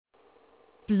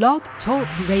Blog Talk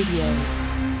Radio.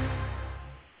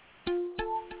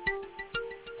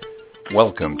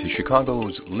 Welcome to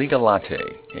Chicago's Legal Latte,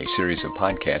 a series of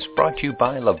podcasts brought to you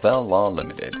by Lavelle Law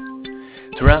Limited.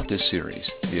 Throughout this series,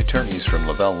 the attorneys from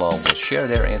Lavelle Law will share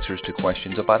their answers to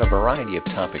questions about a variety of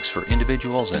topics for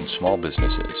individuals and small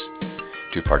businesses.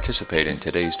 To participate in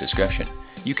today's discussion,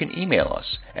 you can email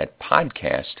us at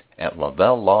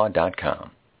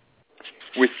podcast@lavellelaw.com.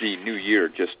 With the new year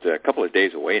just a couple of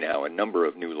days away now, a number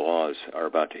of new laws are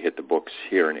about to hit the books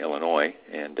here in Illinois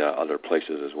and other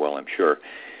places as well, I'm sure.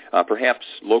 Perhaps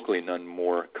locally none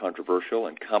more controversial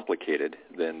and complicated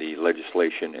than the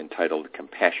legislation entitled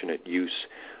Compassionate Use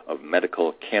of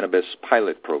Medical Cannabis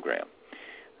Pilot Program.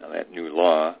 Now, that new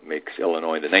law makes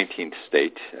Illinois the 19th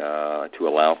state to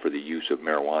allow for the use of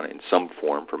marijuana in some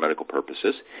form for medical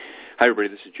purposes. Hi, everybody.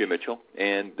 This is Jim Mitchell,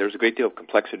 and there's a great deal of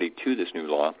complexity to this new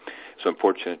law, so I'm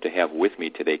fortunate to have with me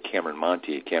today Cameron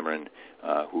Monty. Cameron,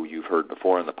 who you've heard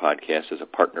before on the podcast, is a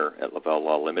partner at Lavelle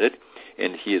Law Limited,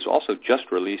 and he has also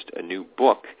just released a new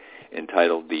book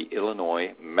entitled The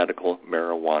Illinois Medical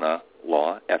Marijuana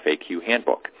Law FAQ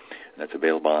Handbook. And that's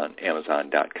available on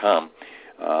Amazon.com.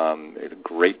 A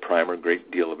great primer, great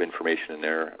deal of information in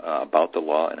there about the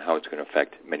law and how it's going to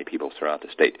affect many people throughout the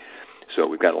state. So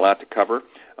we've got a lot to cover.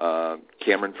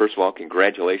 Cameron, first of all,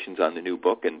 congratulations on the new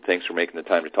book, and thanks for making the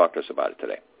time to talk to us about it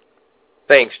today.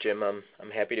 Thanks, Jim. I'm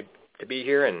happy to be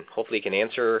here, and hopefully can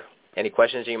answer any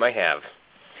questions you might have.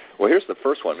 Well, here's the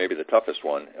first one, maybe the toughest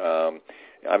one.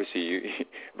 Obviously, you're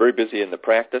very busy in the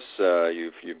practice.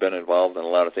 You've been involved in a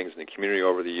lot of things in the community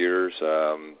over the years,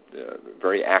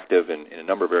 very active in a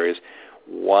number of areas.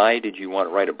 Why did you want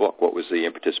to write a book? What was the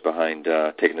impetus behind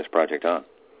taking this project on?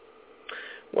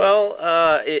 Well,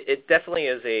 it definitely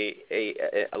is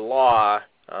a law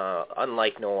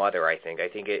unlike no other, I think. I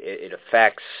think it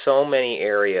affects so many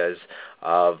areas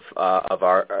of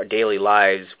our daily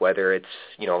lives, whether it's,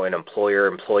 an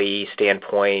employer-employee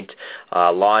standpoint,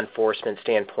 law enforcement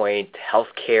standpoint,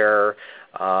 healthcare,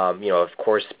 of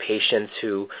course, patients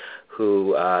who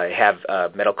have a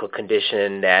medical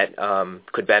condition that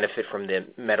could benefit from the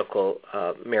medical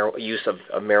use of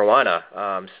marijuana.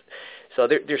 So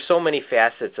there's so many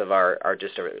facets of our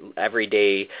just our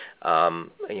everyday,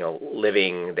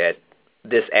 living that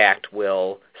this act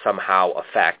will somehow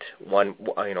affect one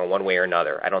way or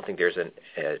another. I don't think there's a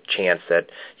chance that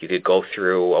you could go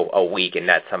through a week and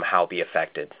not somehow be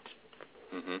affected.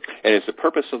 Mm-hmm. And is the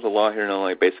purpose of the law here in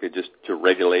Illinois basically just to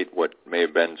regulate what may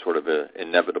have been sort of an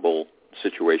inevitable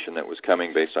situation that was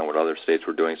coming based on what other states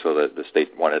were doing, so that the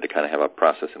state wanted to kind of have a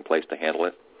process in place to handle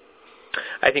it?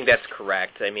 I think that's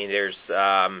correct. I mean, there's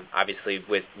obviously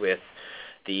with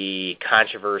the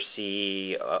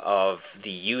controversy of the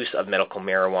use of medical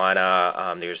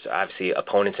marijuana, there's obviously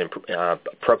opponents and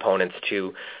proponents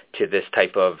to this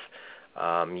type of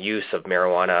use of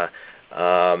marijuana.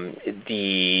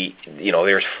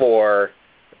 There's 4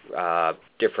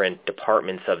 different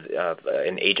departments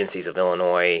and agencies of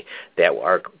Illinois that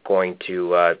are going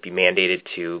to be mandated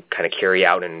to kind of carry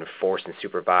out and enforce and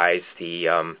supervise the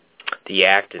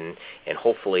act, and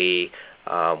hopefully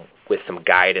with some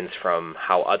guidance from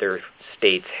how other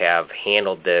states have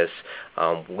handled this,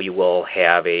 we will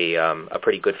have a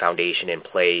pretty good foundation in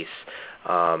place.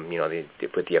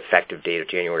 With the effective date of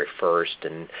January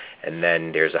 1st, and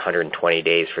then there's 120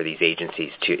 days for these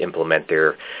agencies to implement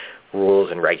their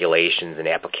rules and regulations and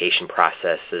application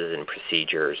processes and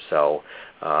procedures. So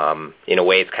in a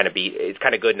way, it's kind of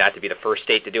good not to be the first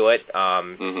state to do it,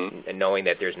 and knowing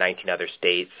that there's 19 other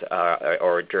states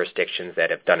or jurisdictions that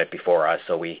have done it before us,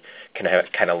 so we can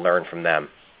kind of learn from them.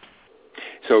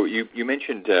 So you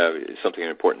mentioned something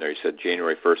important there. You said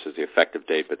January 1st is the effective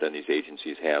date, but then these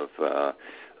agencies have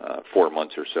 4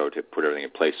 months or so to put everything in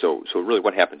place. So really,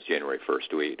 what happens January 1st?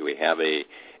 Do we have a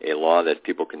law that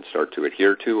people can start to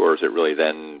adhere to, or is it really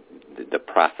then the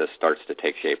process starts to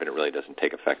take shape and it really doesn't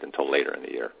take effect until later in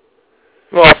the year?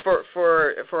 Well,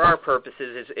 for our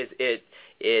purposes,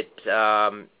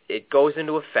 it goes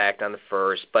into effect on the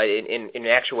 1st, but in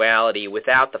actuality,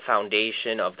 without the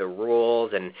foundation of the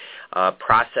rules and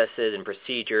processes and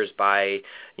procedures by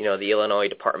the Illinois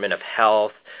Department of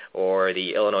Health or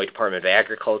the Illinois Department of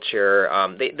Agriculture,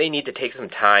 they need to take some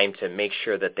time to make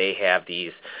sure that they have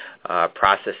these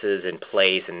processes in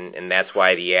place, and that's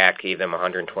why the Act gave them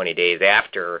 120 days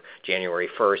after January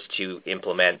 1st to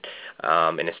implement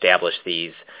and establish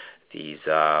these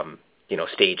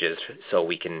stages, so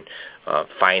we can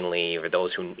finally, for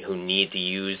those who need to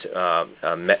use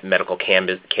medical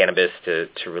cannabis to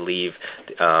relieve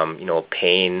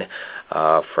pain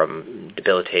from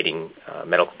debilitating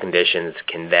medical conditions,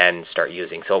 can then start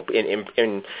using. So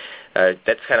in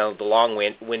that's kind of the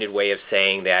long-winded way of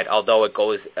saying that although it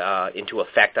goes into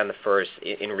effect on the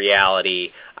 1st, in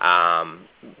reality,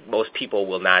 most people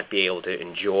will not be able to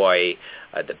enjoy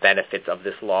the benefits of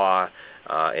this law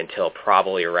until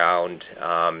probably around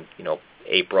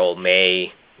April,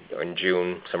 May, or in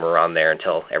June, somewhere around there,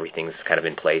 until everything's kind of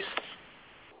in place.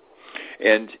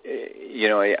 And,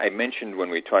 I mentioned when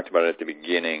we talked about it at the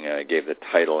beginning, I gave the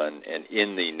title, and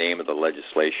in the name of the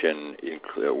legislation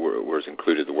was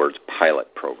included the words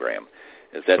pilot program.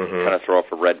 Does that kind of throw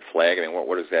up a red flag? I mean,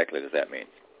 what exactly does that mean?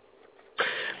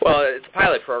 Well, it's a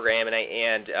pilot program,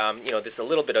 and there's a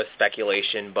little bit of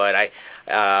speculation, but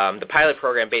the pilot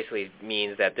program basically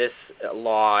means that this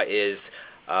law is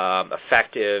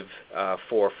effective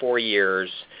for 4 years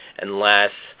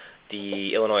unless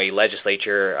the Illinois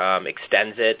legislature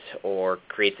extends it or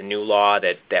creates a new law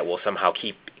that will somehow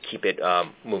keep it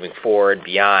moving forward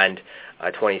beyond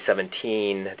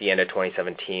 2017, the end of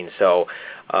 2017. So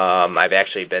I've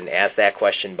actually been asked that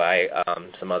question by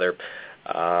some other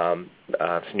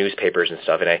newspapers and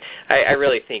stuff, and I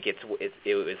really think it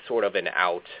was sort of an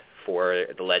out for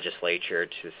the legislature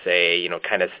to say,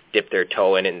 kind of dip their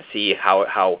toe in it and see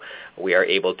how we are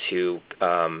able to,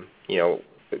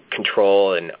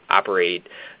 control and operate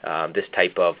this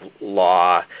type of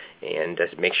law and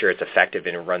just make sure it's effective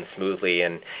and runs smoothly.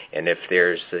 And if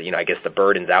there's, I guess the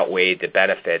burdens outweigh the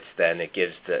benefits, then it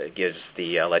gives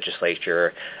the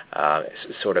legislature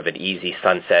sort of an easy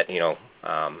sunset,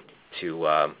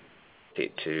 to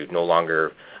no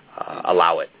longer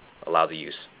allow the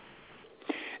use.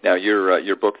 Now,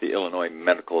 your book, The Illinois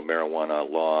Medical Marijuana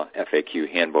Law FAQ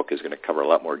Handbook, is going to cover a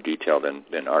lot more detail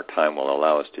than our time will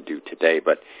allow us to do today.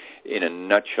 But in a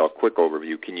nutshell, quick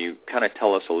overview, can you kind of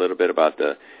tell us a little bit about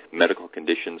the medical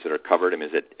conditions that are covered? I mean,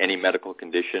 is it any medical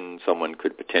condition someone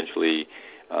could potentially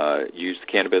use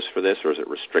cannabis for this, or is it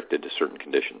restricted to certain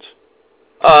conditions?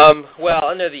 Well,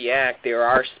 under the Act, there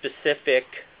are specific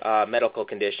medical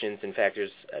conditions. In fact, there's,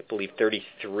 I believe,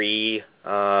 33,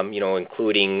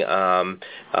 including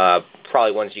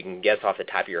probably ones you can guess off the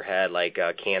top of your head, like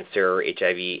cancer,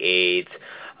 HIV, AIDS,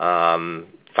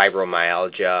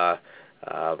 fibromyalgia,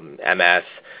 MS,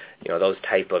 those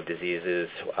type of diseases.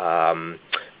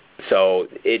 So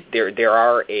there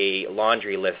are a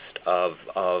laundry list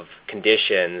of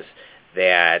conditions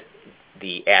that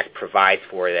the Act provides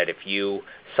for, that if you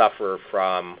suffer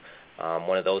from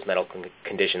one of those medical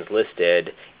conditions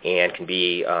listed and can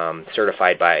be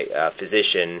certified by a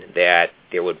physician that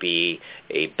there would be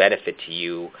a benefit to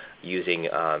you using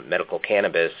medical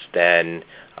cannabis, then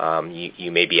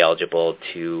you may be eligible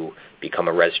to become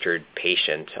a registered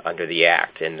patient under the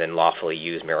Act and then lawfully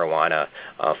use marijuana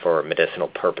for medicinal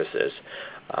purposes.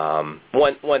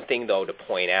 One thing, though, to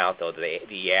point out, though,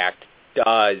 the Act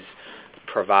does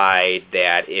provide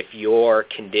that if your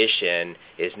condition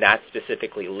is not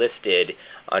specifically listed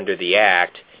under the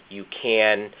Act, you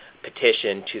can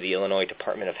petition to the Illinois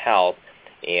Department of Health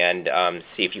and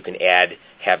see if you can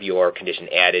have your condition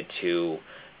added to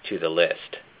the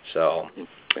list. So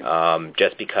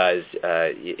just because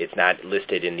it's not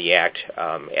listed in the Act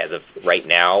as of right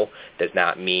now does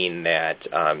not mean that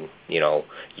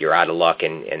you're out of luck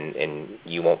and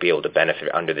you won't be able to benefit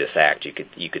under this Act.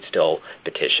 You could still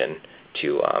petition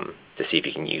to see if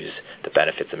you can use the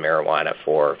benefits of marijuana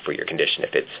for your condition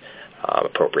if it's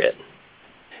appropriate.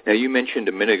 Now, you mentioned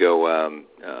a minute ago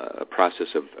a process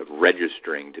of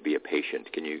registering to be a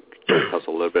patient. Can you tell us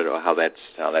a little bit about how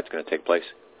that's going to take place?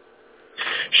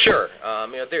 Sure.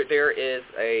 There is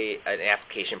an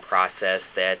application process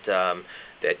that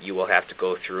you will have to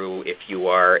go through if you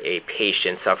are a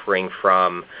patient suffering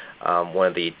from one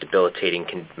of the debilitating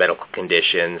medical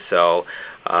conditions. So,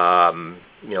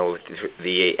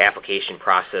 the application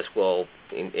process will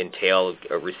entail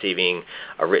receiving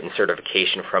a written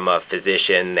certification from a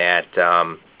physician that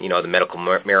the medical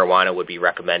marijuana would be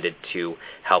recommended to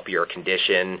help your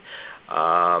condition.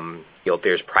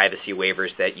 There's privacy waivers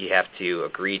that you have to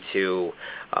agree to.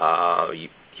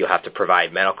 You'll have to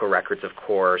provide medical records, of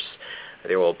course.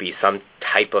 There will be some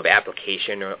type of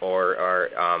application or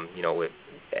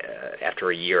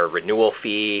after a year, a renewal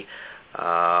fee.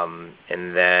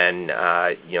 And then,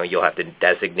 you'll have to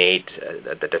designate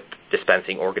the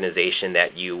dispensing organization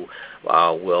that you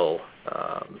will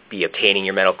be obtaining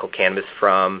your medical cannabis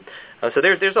from. So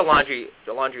there's a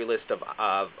laundry list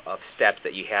of steps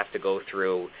that you have to go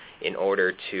through in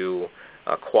order to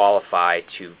qualify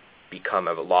to become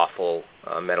a lawful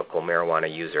medical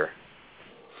marijuana user.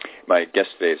 My guest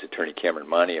today is Attorney Cameron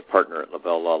Monty, a partner at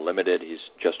Lavelle Law Limited. He's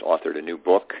just authored a new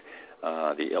book.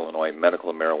 The Illinois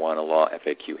Medical Marijuana Law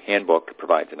FAQ Handbook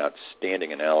provides an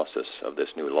outstanding analysis of this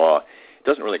new law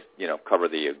doesn't really, cover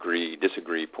the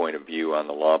disagree point of view on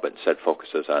the law, but instead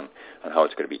focuses on how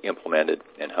it's going to be implemented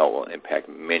and how it will impact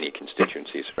many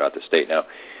constituencies throughout the state. Now,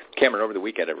 Cameron, over the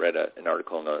weekend I read an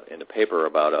article in the paper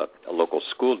about a local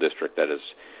school district that has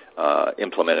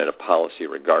implemented a policy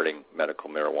regarding medical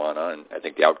marijuana, and I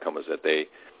think the outcome was that they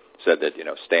said that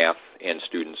staff and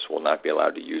students will not be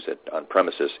allowed to use it on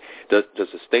premises. Does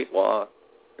the state law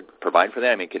provide for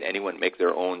that? I mean, can anyone make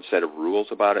their own set of rules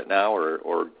about it now,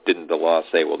 or didn't the law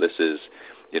say, well, this is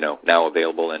now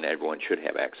available and everyone should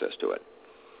have access to it?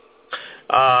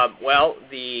 Well,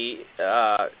 the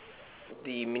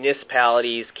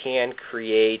municipalities can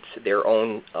create their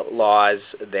own laws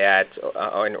that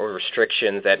or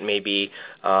restrictions that may be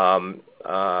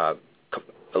a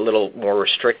little more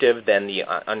restrictive than the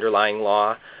underlying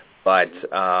law, but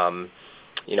to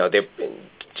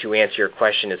answer your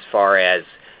question as far as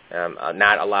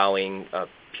not allowing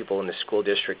people in the school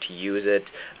district to use it,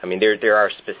 I mean there are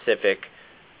specific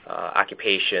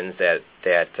occupations that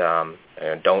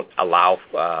don't allow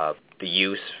the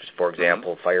use, for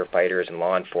example, firefighters and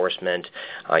law enforcement,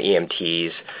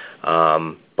 EMTs,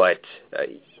 but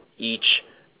each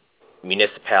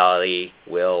municipality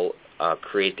will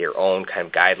create their own kind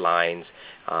of guidelines,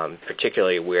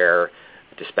 particularly where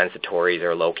dispensatories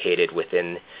are located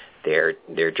within their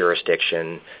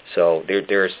jurisdiction. So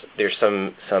there's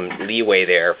some leeway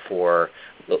there for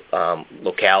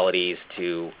localities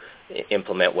to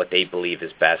implement what they believe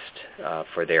is best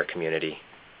for their community.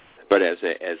 But as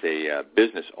a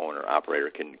business owner operator,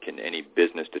 can any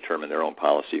business determine their own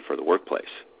policy for the workplace?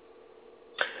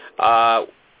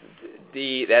 That's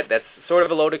sort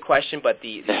of a loaded question, but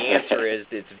the answer is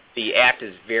the act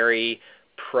is very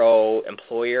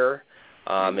pro-employer.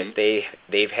 If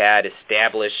they've had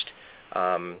established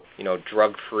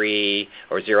drug-free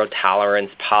or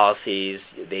zero-tolerance policies,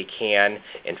 they can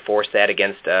enforce that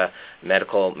against a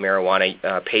medical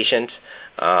marijuana patient.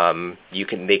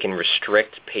 They can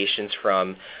restrict patients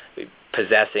from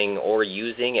possessing or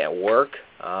using at work.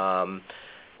 So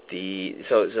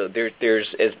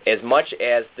there's as much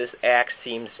as this act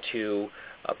seems to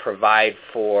provide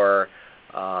for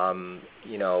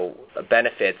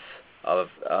benefits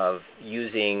of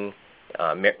using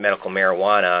medical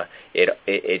marijuana,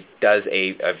 it does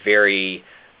a very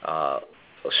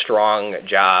strong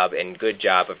job and good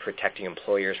job of protecting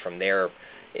employers from their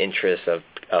interests of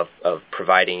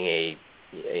providing a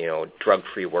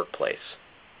drug-free workplace.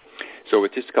 So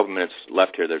with just a couple minutes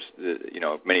left here, there's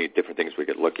many different things we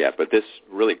could look at, but this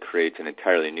really creates an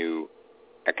entirely new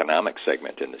economic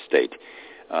segment in the state.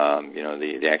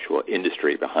 The actual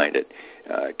industry behind it.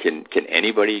 Can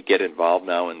anybody get involved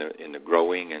now in the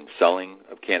growing and selling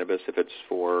of cannabis if it's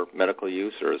for medical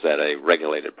use, or is that a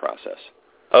regulated process?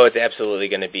 Oh, it's absolutely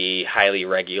going to be highly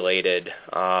regulated,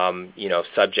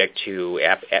 subject to,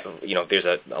 there's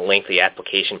a lengthy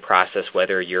application process,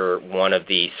 whether you're one of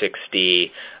the 60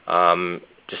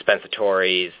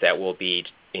 dispensatories that will be,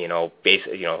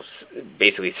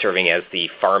 basically serving as the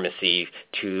pharmacy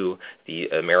to the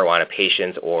marijuana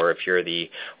patients, or if you're the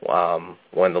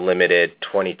one of the limited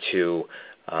 22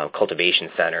 cultivation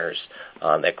centers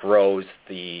that grows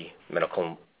the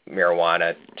medical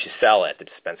marijuana to sell at the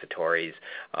dispensatories.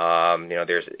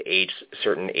 There's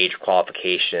certain age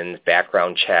qualifications,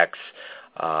 background checks.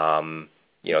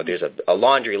 There's a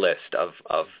laundry list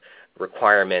of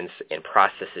requirements and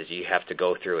processes you have to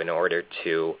go through in order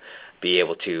to be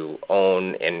able to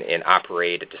own and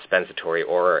operate a dispensatory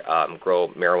or grow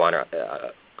marijuana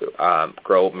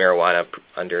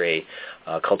under a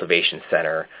cultivation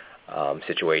center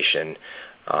situation.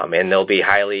 And they'll be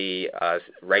highly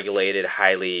regulated,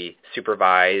 highly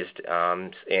supervised,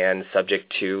 and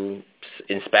subject to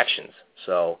inspections.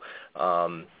 So,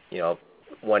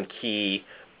 one key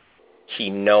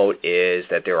note is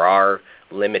that there are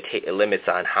limits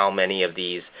on how many of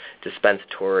these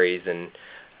dispensatories and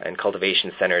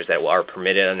cultivation centers that are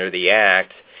permitted under the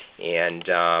Act. And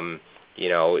I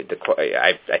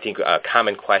think a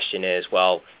common question is,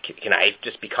 well, can I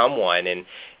just become one? And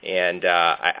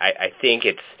I think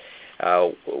it's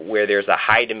where there's a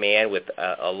high demand with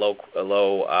a low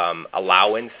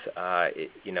allowance. I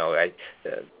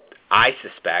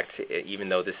suspect, even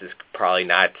though this is probably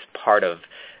not part of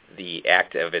the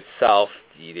Act of itself,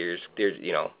 there's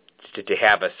to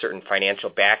have a certain financial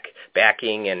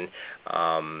backing and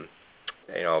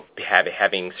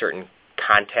having certain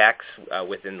contacts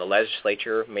within the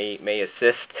legislature may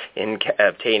assist in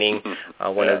obtaining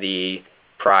one of the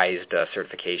prized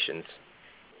certifications.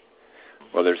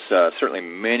 Well, there's certainly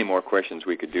many more questions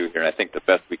we could do here, and I think the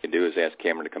best we can do is ask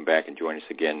Cameron to come back and join us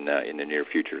again in the near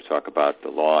future to talk about the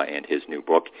law and his new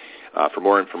book. For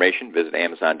more information, visit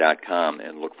Amazon.com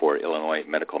and look for Illinois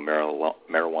Medical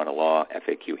Marijuana Law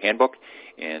FAQ Handbook.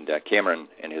 And Cameron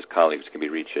and his colleagues can be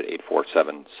reached at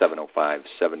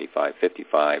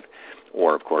 847-705-7555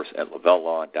 or, of course, at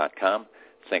LavelleLaw.com.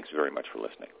 Thanks very much for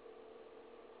listening.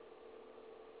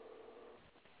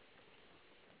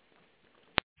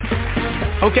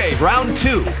 Okay, round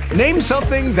two. Name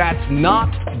something that's not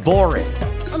boring.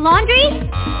 A laundry?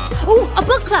 Ooh, a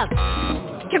book club.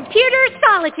 Computer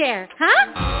solitaire,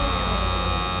 huh?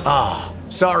 Ah,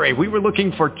 sorry, we were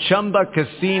looking for Chumba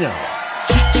Casino.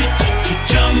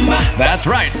 That's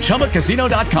right,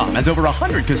 ChumbaCasino.com has over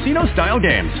 100 casino-style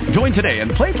games. Join today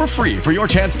and play for free for your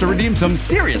chance to redeem some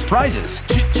serious prizes.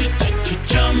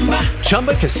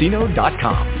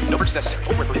 ChumbaCasino.com. No purchase necessary.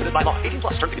 Void where prohibited by law. 18+.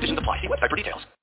 Terms and conditions apply. See website for details.